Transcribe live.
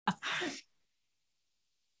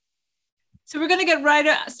So we're going to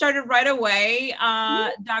get started right away.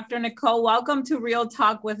 Dr. Nicole, welcome to Real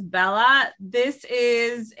Talk with Bella. This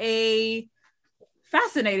is a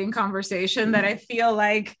fascinating conversation that I feel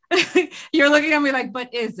like you're looking at me like,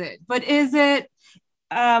 but is it? But is it?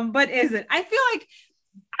 But is it? I feel like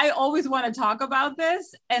I always want to talk about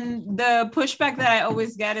this. And the pushback that I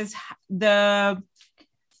always get is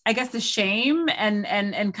I guess the shame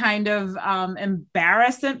and kind of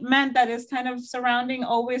embarrassment that is kind of surrounding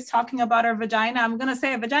always talking about our vagina. I'm going to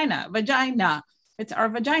say a vagina. It's our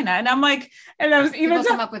vagina. And I'm like, and I was even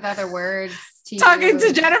come up with other words. Talking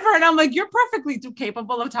to Jennifer, and I'm like, you're perfectly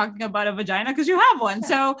capable of talking about a vagina because you have one.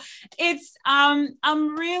 So it's,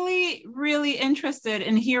 I'm really, really interested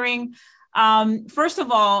in hearing, first of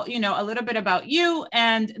all, a little bit about you,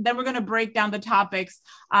 and then we're going to break down the topics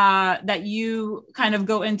that you kind of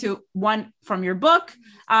go into, one from your book,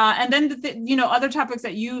 and then, other topics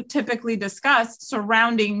that you typically discuss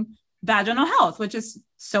surrounding vaginal health, which is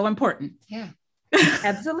so important. Yeah.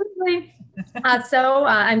 Absolutely.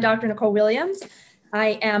 I'm Dr. Nicole Williams.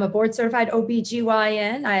 I am a board certified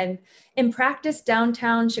OBGYN. I'm in practice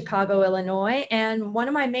downtown Chicago, Illinois, and one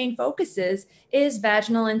of my main focuses is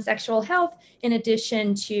vaginal and sexual health, in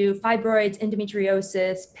addition to fibroids,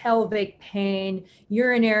 endometriosis, pelvic pain,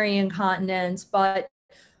 urinary incontinence. But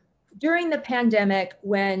during the pandemic,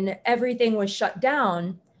 when everything was shut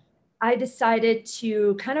down, I decided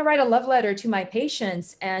to kind of write a love letter to my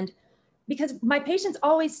patients, and because my patients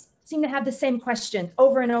always seem to have the same question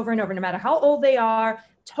over and over and over, no matter how old they are,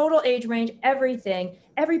 total age range, everything,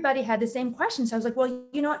 everybody had the same question. So I was like, well,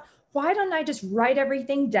 you know what, why don't I just write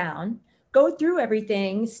everything down, go through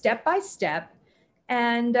everything step by step,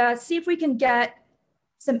 and see if we can get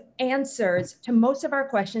some answers to most of our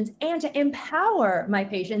questions and to empower my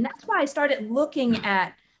patient. That's why I started looking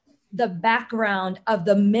at the background of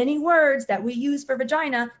the many words that we use for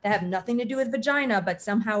vagina that have nothing to do with vagina, but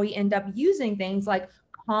somehow we end up using things like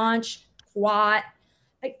conch, twat.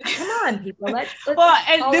 Like, come on, people. Let's well,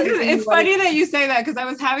 and it's funny that you say that, because I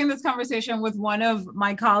was having this conversation with one of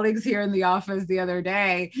my colleagues here in the office the other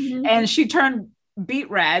day, and she turned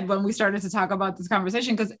beet red when we started to talk about this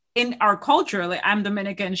conversation, because in our culture, like, I'm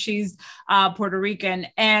Dominican, she's Puerto Rican,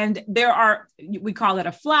 and we call it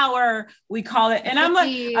a flower, we call it, and I'm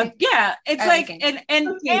like, yeah, it's like,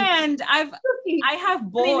 and I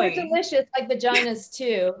have boys. I mean, they're delicious, like vaginas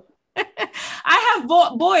too. I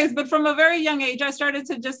have boys, but from a very young age, I started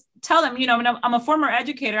to just tell them, I'm a former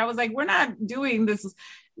educator. I was like, we're not doing this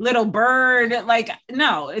little bird, like,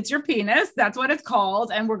 no, it's your penis. That's what it's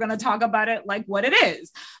called. And we're going to talk about it like what it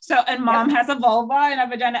is. So, and mom has a vulva and a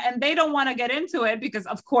vagina, and they don't want to get into it because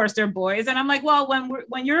of course they're boys. And I'm like, well,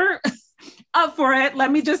 when you're up for it,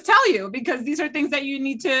 let me just tell you, because these are things that you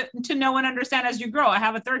need to know and understand as you grow. I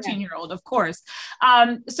have a 13-year-old, of course.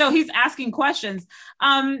 So he's asking questions.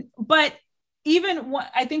 But even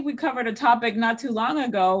I think we covered a topic not too long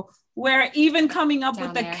ago where even coming up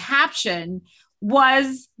with the caption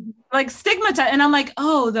was like stigmatized. And I'm like,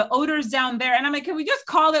 oh, the odor's down there. And I'm like, can we just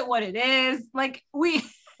call it what it is? Like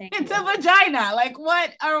it's a vagina. Like,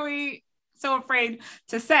 what are we so afraid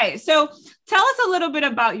to say? So tell us a little bit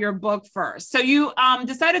about your book first. So you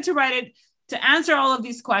decided to write it to answer all of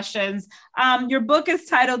these questions. Your book is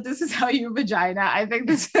titled, This Is How You Vagina. I think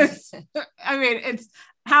this is,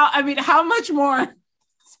 how much more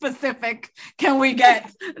specific can we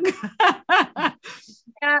get?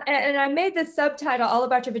 Yeah, and I made the subtitle all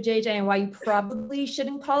about your vajayjay and why you probably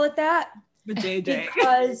shouldn't call it that. Vajayjay.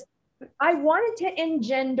 Because I wanted to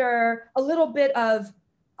engender a little bit of,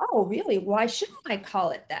 oh, really? Why shouldn't I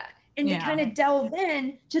call it that? And to kind of delve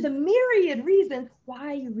in to the myriad reasons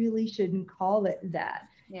why you really shouldn't call it that.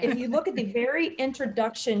 Yeah. If you look at the very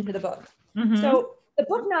introduction to the book. So the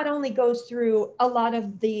book not only goes through a lot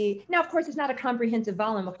of now, of course, it's not a comprehensive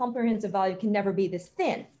volume. A comprehensive volume can never be this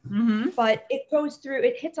thin, but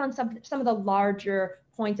it hits on some of the larger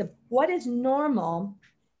points of what is normal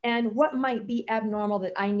and what might be abnormal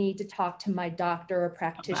that I need to talk to my doctor or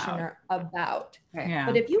practitioner about. Right. Yeah.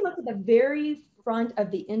 But if you look at the very front of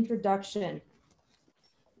the introduction,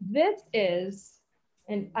 this is,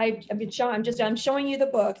 and I'm showing you the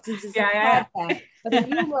book. This is a podcast. But if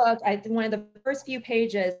you look at one of the first few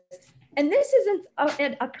pages, and this isn't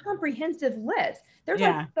a comprehensive list. There's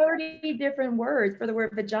like 30 different words for the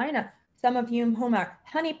word vagina. Some of whom are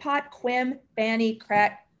honeypot, quim, fanny,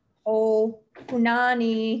 crack, hole,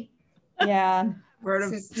 punani. Yeah.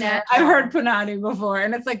 I've heard punani before,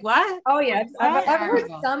 and it's like, what? Oh yeah, I've heard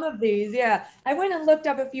some of these. Yeah, I went and looked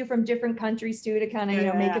up a few from different countries too to kind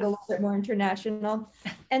of make it a little bit more international.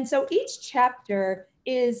 And so each chapter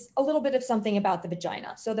is a little bit of something about the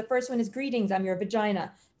vagina. So the first one is greetings, I'm your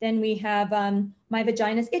vagina. Then we have my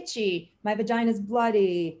vagina's itchy, my vagina's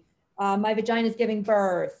bloody, my vagina's giving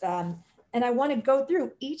birth. And I want to go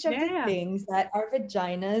through each of the things that our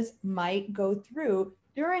vaginas might go through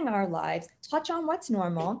during our lives, touch on what's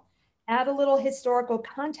normal, add a little historical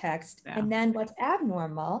context, and then what's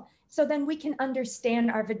abnormal. So then we can understand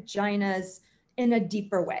our vaginas in a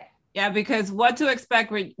deeper way. Yeah, because what to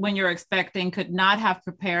expect when you're expecting could not have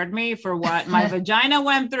prepared me for what my vagina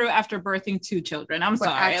went through after birthing 2 children. I'm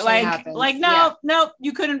sorry. No,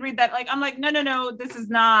 you couldn't read that. Like, I'm like, no, this is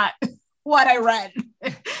not what I read.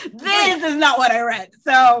 This is not what I read.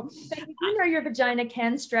 So you know, your vagina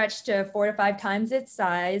can stretch to 4 to 5 times its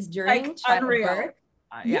size during childbirth.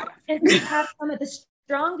 And we have some of the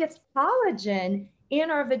strongest collagen in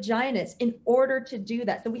our vaginas in order to do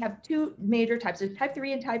that. So we have 2 major types. There's type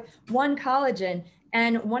 3 and type 1 collagen.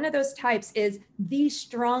 And one of those types is the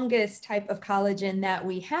strongest type of collagen that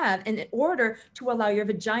we have in order to allow your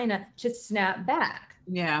vagina to snap back.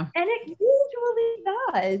 Yeah. And it usually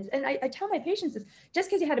does. And I tell my patients this, just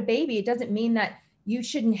because you had a baby, it doesn't mean that you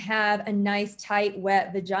shouldn't have a nice, tight,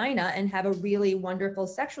 wet vagina and have a really wonderful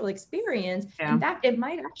sexual experience. In fact, it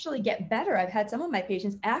might actually get better. I've had some of my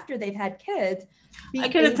patients after they've had kids. I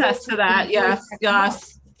can attest to that. Yes.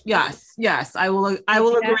 I will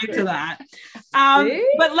agree to that.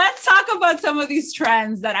 But let's talk about some of these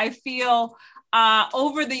trends that I feel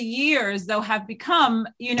over the years, though, have become,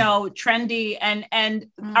 trendy and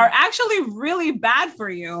are actually really bad for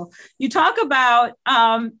you. You talk about,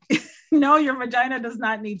 no, your vagina does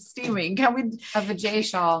not need steaming. Can we? A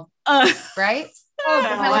vajacial, right? What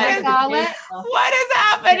is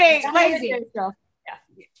happening?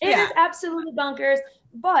 It is absolutely bonkers.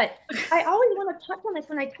 But I always want to touch on this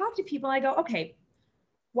when I talk to people. I go, okay,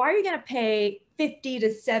 why are you going to pay $50 to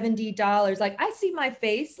 $70? Like, I see my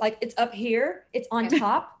face, like it's up here, it's on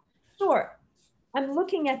top. Sure, I'm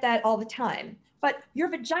looking at that all the time. But your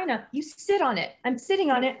vagina, you sit on it. I'm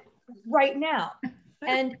sitting on it right now.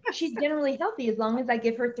 And she's generally healthy as long as I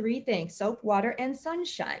give her 3 things: soap, water, and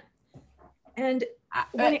sunshine. And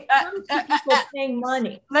when it comes to people paying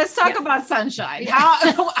money, let's talk about sunshine.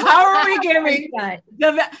 How are we giving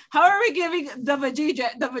the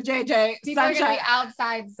vajayjay people sunshine? Are gonna be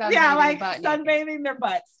outside sunbathing, sunbathing their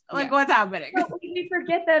butts. Like, what's happening? So we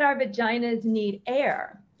forget that our vaginas need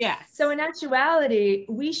air. Yeah. So in actuality,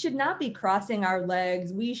 we should not be crossing our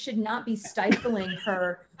legs. We should not be stifling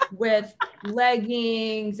her with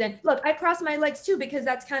leggings. And look, I cross my legs too, because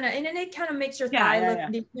that's kind of, and then it kind of makes your thigh look,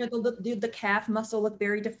 the calf muscle look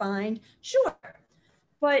very defined. Sure.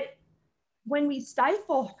 But when we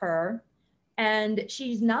stifle her and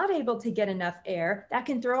she's not able to get enough air, that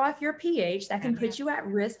can throw off your pH, that can put you at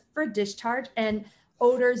risk for discharge and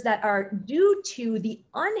odors that are due to the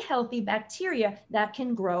unhealthy bacteria that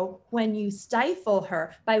can grow when you stifle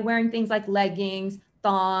her by wearing things like leggings,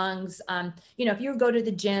 thongs. If you go to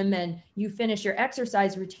the gym and you finish your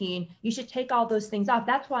exercise routine, you should take all those things off.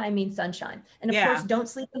 That's why I mean sunshine. And of course, don't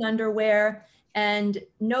sleep in underwear and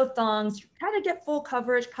no thongs. Try to get full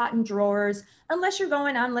coverage, cotton drawers, unless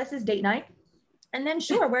it's date night. And then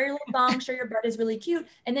sure, wear your little thong, show your butt is really cute,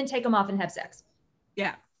 and then take them off and have sex.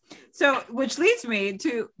 Yeah. So, which leads me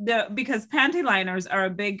to because panty liners are a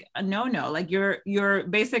big no-no. Like you're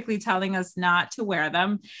basically telling us not to wear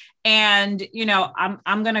them. And,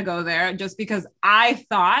 I'm going to go there just because I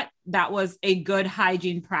thought that was a good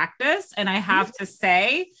hygiene practice. And I have to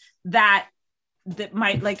say that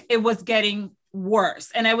it was getting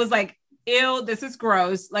worse. And I was like, ew, this is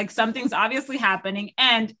gross. Like something's obviously happening.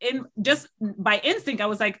 And just by instinct, I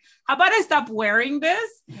was like, how about I stop wearing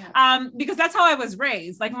this? Because that's how I was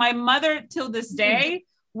raised. Like my mother till this day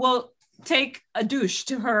will take a douche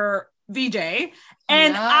to her VJ.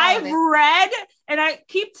 And I've read and I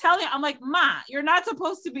keep telling, I'm like, Ma, you're not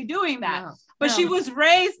supposed to be doing that. But she was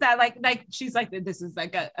raised that like, she's like, this is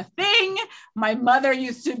like a thing. My mother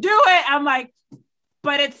used to do it. I'm like,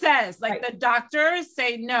 but it says the doctors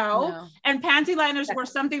say no. And panty liners were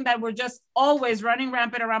something that were just always running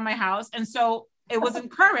rampant around my house. And so it was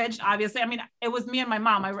encouraged, obviously. I mean, it was me and my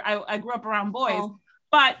mom. I grew up around boys,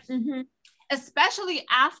 but especially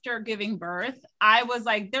after giving birth, I was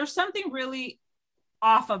like, there's something really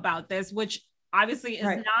off about this, which obviously is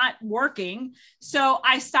not working. So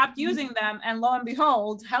I stopped using them and lo and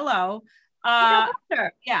behold, hello.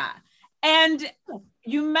 And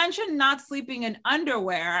you mentioned not sleeping in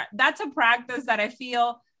underwear. That's a practice that I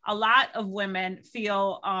feel a lot of women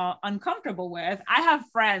feel uncomfortable with. I have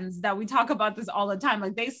friends that we talk about this all the time.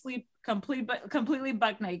 Like they sleep completely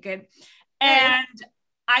butt naked. And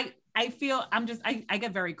I feel I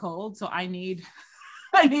get very cold. So I need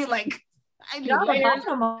I need layers,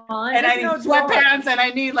 come on. and I need sweatpants, and I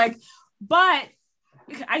need but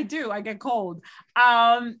I get cold.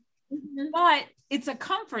 But it's a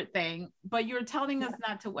comfort thing, but you're telling us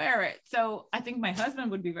not to wear it. So I think my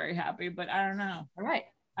husband would be very happy, but I don't know. All right.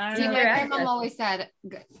 See, my mom always said,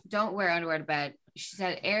 don't wear underwear to bed. She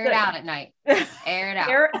said, air it out at night. Air it out.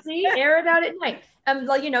 Air it out at night.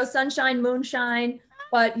 Sunshine, moonshine.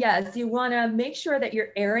 But yes, you want to make sure that you're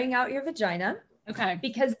airing out your vagina. Okay.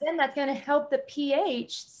 Because then that's going to help the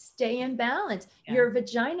pH stay in balance. Yeah. Your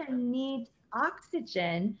vagina needs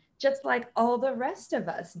oxygen just like all the rest of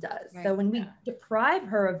us does. Right. So when we deprive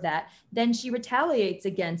her of that, then she retaliates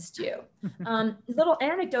against you. Little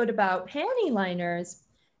anecdote about panty liners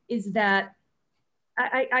is that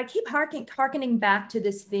I keep harkening back to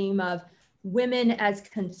this theme of women as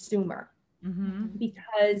consumer,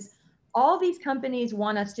 because all these companies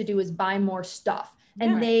want us to do is buy more stuff,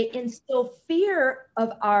 and they instill fear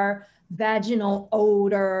of our vaginal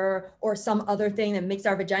odor or some other thing that makes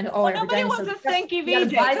our vagina. Oh, nobody wants a stinky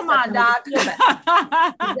VJ. Come on, doc.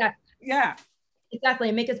 Exactly. Yeah, exactly.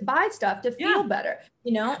 And make us buy stuff to feel better,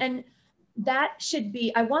 and that should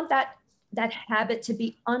be, I want that habit to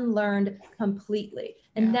be unlearned completely.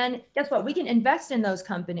 And then guess what? We can invest in those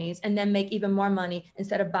companies and then make even more money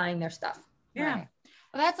instead of buying their stuff. Yeah. Right.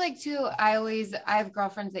 Well, that's too, I have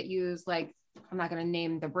girlfriends that use I'm not going to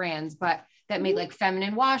name the brands, but that make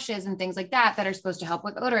feminine washes and things like that are supposed to help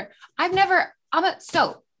with odor. I'm a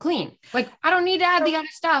soap clean. I don't need to add the other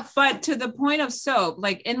stuff. But to the point of soap,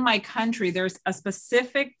 in my country, there's a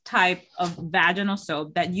specific type of vaginal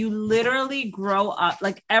soap that you literally grow up,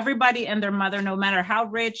 everybody and their mother, no matter how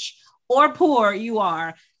rich or poor you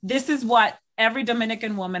are. This is what every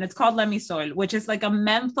Dominican woman, it's called Lemisol, which is a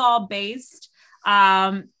menthol based,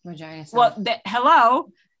 vagina soap. Well,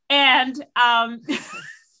 hello. And,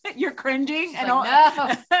 you're cringing and all.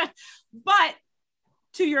 No. But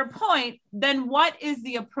to your point, then what is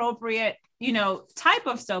the appropriate, type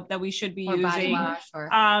of soap that we should be using body wash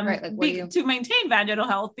to maintain vaginal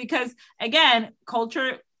health? Because again,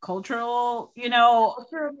 cultural,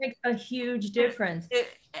 culture makes a huge difference.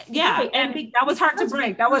 And that was hard to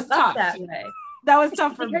break. That was tough. That was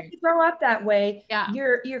tough for me. If you grow up that way,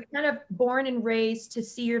 you're kind of born and raised to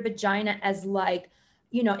see your vagina as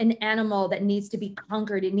an animal that needs to be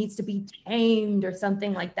conquered. It needs to be tamed or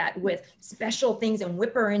something like that with special things and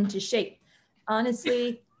whip her into shape.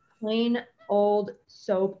 Honestly, plain old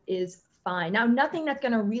soap is fine. Now, nothing that's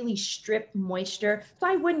going to really strip moisture. So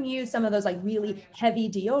I wouldn't use some of those really heavy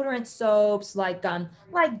deodorant soaps like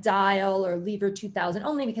Dial or Lever 2000,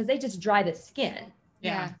 only because they just dry the skin.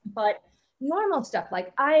 Yeah. But normal stuff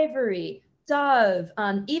like Ivory, Dove,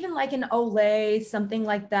 even an Olay, something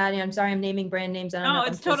like that. I'm sorry, I'm naming brand names. I don't know.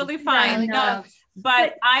 It's totally fine. No,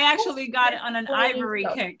 but I actually got on an Ivory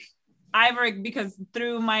kick. Ivory, because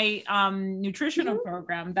through my nutritional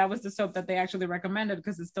program, that was the soap that they actually recommended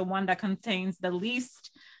because it's the one that contains the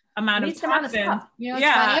least amount of toxin.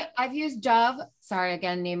 Funny? I've used Dove. Sorry,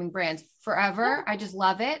 again, naming brands forever. I just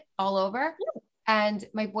love it all over. And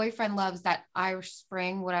my boyfriend loves that Irish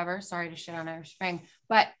Spring, whatever. Sorry to shit on Irish Spring,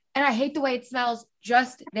 and I hate the way it smells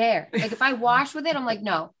just there. If I wash with it, I'm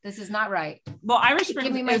no, this is not right. Well, Irish Spring,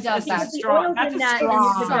 give me my Dove back. Strong. That's a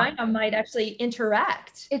strong. Your vagina might actually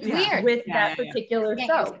interact. It's weird with that particular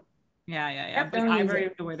soap. Yeah. But Ivory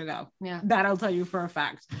is the way to go. Yeah, that I'll tell you for a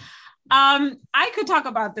fact. I could talk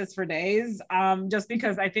about this for days, just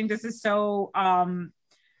because I think this is so. I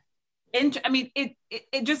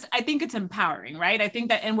think it's empowering, right? I think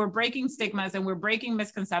that, and we're breaking stigmas and we're breaking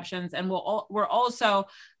misconceptions, and we're also,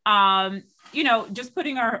 just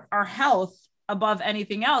putting our health above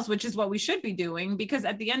anything else, which is what we should be doing. Because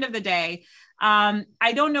at the end of the day,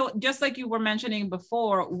 I don't know, just like you were mentioning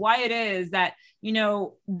before, why it is that,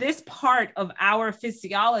 this part of our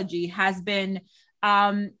physiology has been,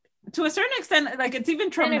 to a certain extent, it's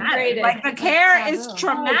even traumatic. The care is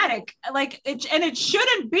traumatic. It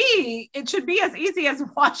shouldn't be. It should be as easy as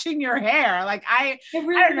washing your hair. It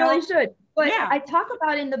really should. But I talk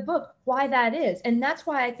about in the book why that is, and that's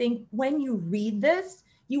why I think when you read this,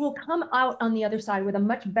 you will come out on the other side with a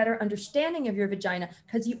much better understanding of your vagina,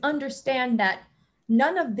 because you understand that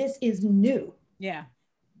none of this is new. Yeah.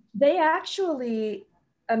 They actually,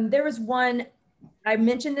 there was one, I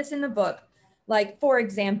mentioned this in the book. For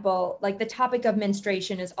example, the topic of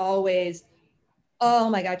menstruation is always, oh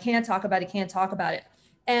my God, can't talk about it.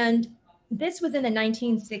 And this was in the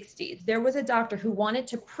 1960s. There was a doctor who wanted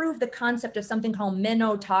to prove the concept of something called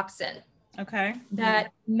menotoxin. Okay.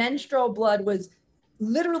 That menstrual blood was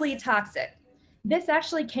literally toxic. This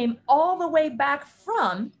actually came all the way back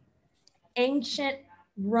from ancient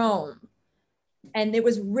Rome. And it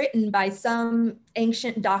was written by some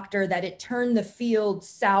ancient doctor that it turned the field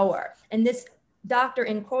sour. And this doctor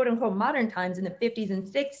in quote unquote modern times in the 50s and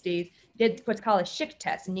 60s did what's called a Schick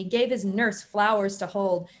test. And he gave his nurse flowers to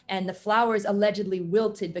hold, and the flowers allegedly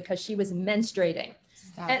wilted because she was menstruating.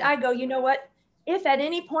 And I go, you know what? If at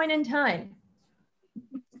any point in time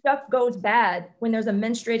stuff goes bad when there's a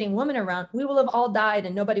menstruating woman around, we will have all died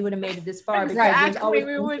and nobody would have made it this far because there's always a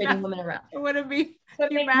menstruating woman around. It wouldn't be, so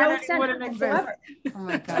it makes no sense wouldn't exist. Oh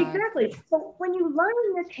my God. Exactly. So when you learn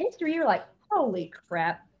this history, you're like, holy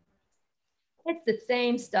crap. It's the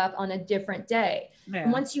same stuff on a different day. Yeah.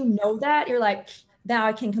 And once you know that, you're like, now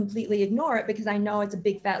I can completely ignore it because I know it's a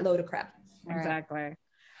big fat load of crap. Exactly.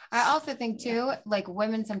 I also think too, like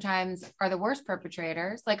women sometimes are the worst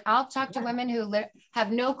perpetrators. Like I'll talk to women who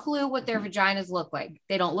have no clue what their vaginas look like.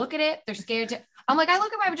 They don't look at it. They're scared to. I'm like, I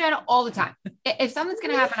look at my vagina all the time. If something's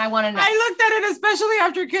going to happen, I want to know. I looked at it, especially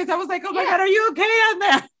after kids. I was like, oh my God, are you okay on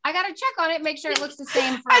there? I got to check on it, make sure it looks the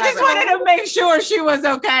same forever. I just wanted to make sure she was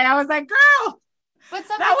okay. I was like, girl, but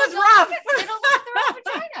some that was rough. rough. They don't look at their own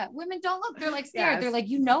vagina. Women don't look. They're like scared. Yes. They're like,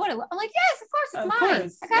 you know what it looks. I'm like, yes, of course it's mine.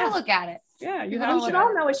 Course. I got to look at it. Yeah, you We should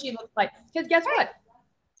all know what she looks like. Because guess what?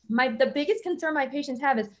 The biggest concern my patients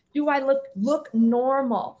have is, do I look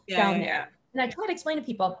normal down there? Yeah. And I try to explain to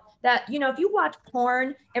people that, you know, if you watch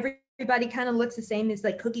porn, everybody kind of looks the same as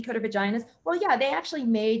like cookie cutter vaginas. Well, yeah, they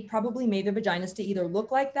actually probably made their vaginas to either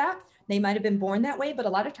look like that. They might have been born that way, but a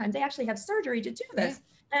lot of times they actually have surgery to do this.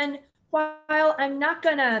 Yeah. And while I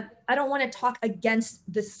don't want to talk against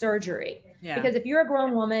the surgery, because if you're a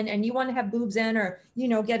grown woman and you want to have boobs in, or, you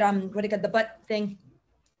know, get the butt thing,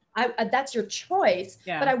 that's your choice.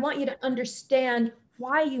 Yeah. But I want you to understand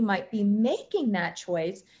why you might be making that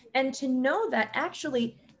choice, and to know that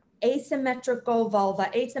actually asymmetrical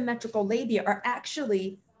vulva, asymmetrical labia are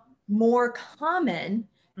actually more common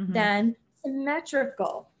than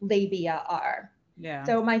symmetrical labia are. Yeah.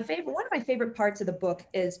 So one of my favorite parts of the book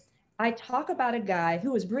is I talk about a guy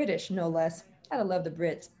who was British, no less. Gotta love the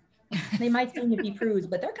Brits. They might seem to be prudes,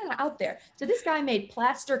 but they're kind of out there. So this guy made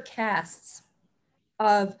plaster casts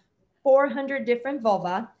of 400 different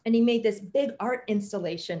vulva, and he made this big art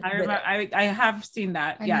installation. I remember. I have seen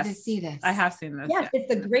that. I yes. need to see this. I have seen this. Yes, it's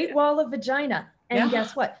the Great Wall of Vagina. And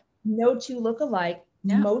guess what? No two look alike.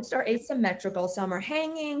 Yeah. Most are asymmetrical. Some are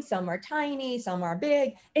hanging, some are tiny, some are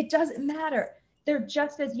big. It doesn't matter. They're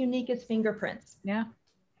just as unique as fingerprints. Yeah.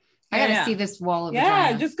 I gotta see this wall of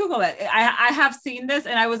vagina. Yeah, just Google it. I have seen this,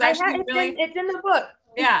 and I was actually it's in the book.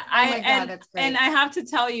 Yeah, that's great. And I have to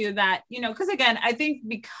tell you that, you know, because again, I think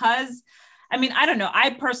I don't know,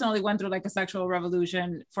 I personally went through like a sexual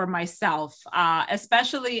revolution for myself,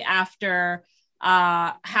 especially after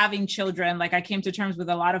having children. Like I came to terms with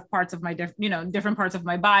a lot of parts of my different parts of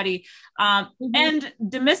my body, and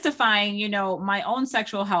demystifying, you know, my own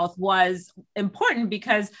sexual health was important,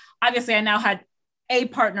 because obviously I now had a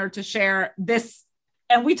partner to share this,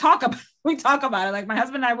 and we talk about it. Like my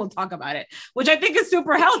husband and I will talk about it, which I think is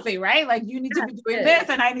super healthy, right? Like you need to be doing this,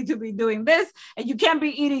 and I need to be doing this, and you can't be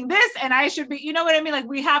eating this, and I should be, you know what I mean? Like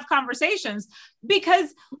we have conversations,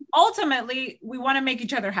 because ultimately we want to make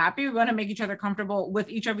each other happy. We want to make each other comfortable with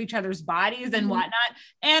each other's bodies and whatnot.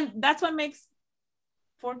 And that's what makes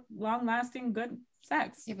for long-lasting good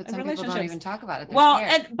sex. Yeah, but some people don't even talk about it.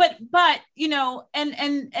 But you know,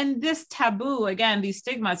 and this taboo, again, these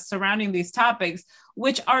stigmas surrounding these topics,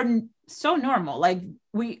 which are so normal. Like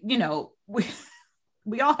we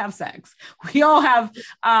all have sex. We all have,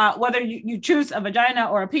 whether you choose a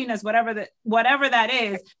vagina or a penis, whatever that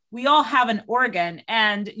is, we all have an organ,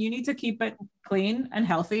 and you need to keep it clean and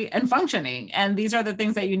healthy and functioning. And these are the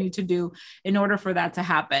things that you need to do in order for that to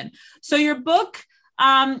happen. So your book,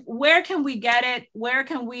 where can we get it? Where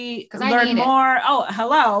can we learn more? Oh,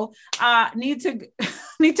 hello. Need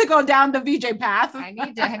to go down the VJ path. I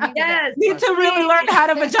need to really learn how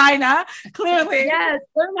to vagina, clearly. Yes.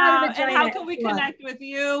 Learn how to vagina. And how can we connect with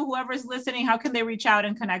you? Whoever's listening, how can they reach out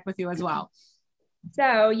and connect with you as well?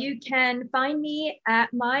 So you can find me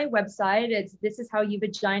at my website. It's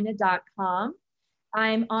thisishowyouvagina.com.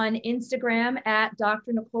 I'm on Instagram at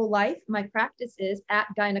Dr. Nicole Life. My practice is at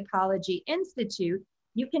Gynecology Institute.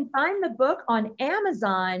 You can find the book on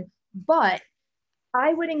Amazon, but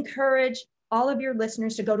I would encourage all of your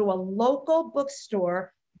listeners to go to a local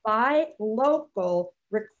bookstore, buy local,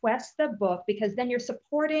 request the book, because then you're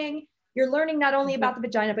learning not only about the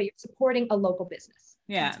vagina, but you're supporting a local business.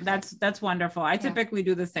 Yeah, that's wonderful. I typically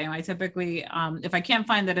do the same. I typically, if I can't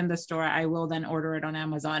find it in the store, I will then order it on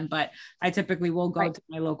Amazon, but I typically will go to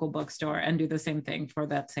my local bookstore and do the same thing for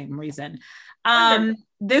that same reason.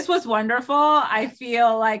 This was wonderful. I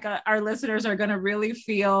feel like our listeners are going to really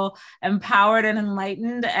feel empowered and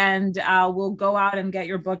enlightened, and we'll go out and get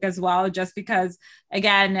your book as well, just because,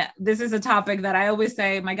 again, this is a topic that I always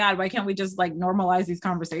say, my God, why can't we just like normalize these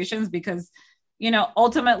conversations? Because, you know,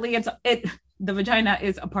 ultimately the vagina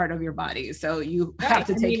is a part of your body. So you have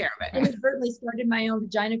to take care of it. I inadvertently started my own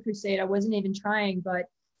vagina crusade. I wasn't even trying, but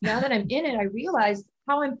now that I'm in it, I realize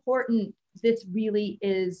how important this really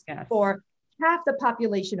is for half the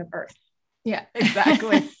population of Earth. Yeah,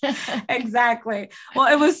 exactly. Exactly.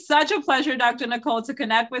 Well, it was such a pleasure, Dr. Nicole, to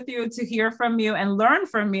connect with you, to hear from you and learn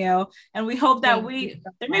from you. And we hope that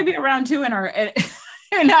there may be a round two in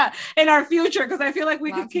our future, because I feel like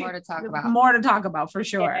we could keep more to talk about for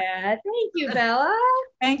sure. Yeah, thank you, Bella.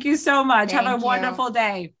 Thank you so much. Have a wonderful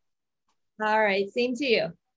day. All right, same to you.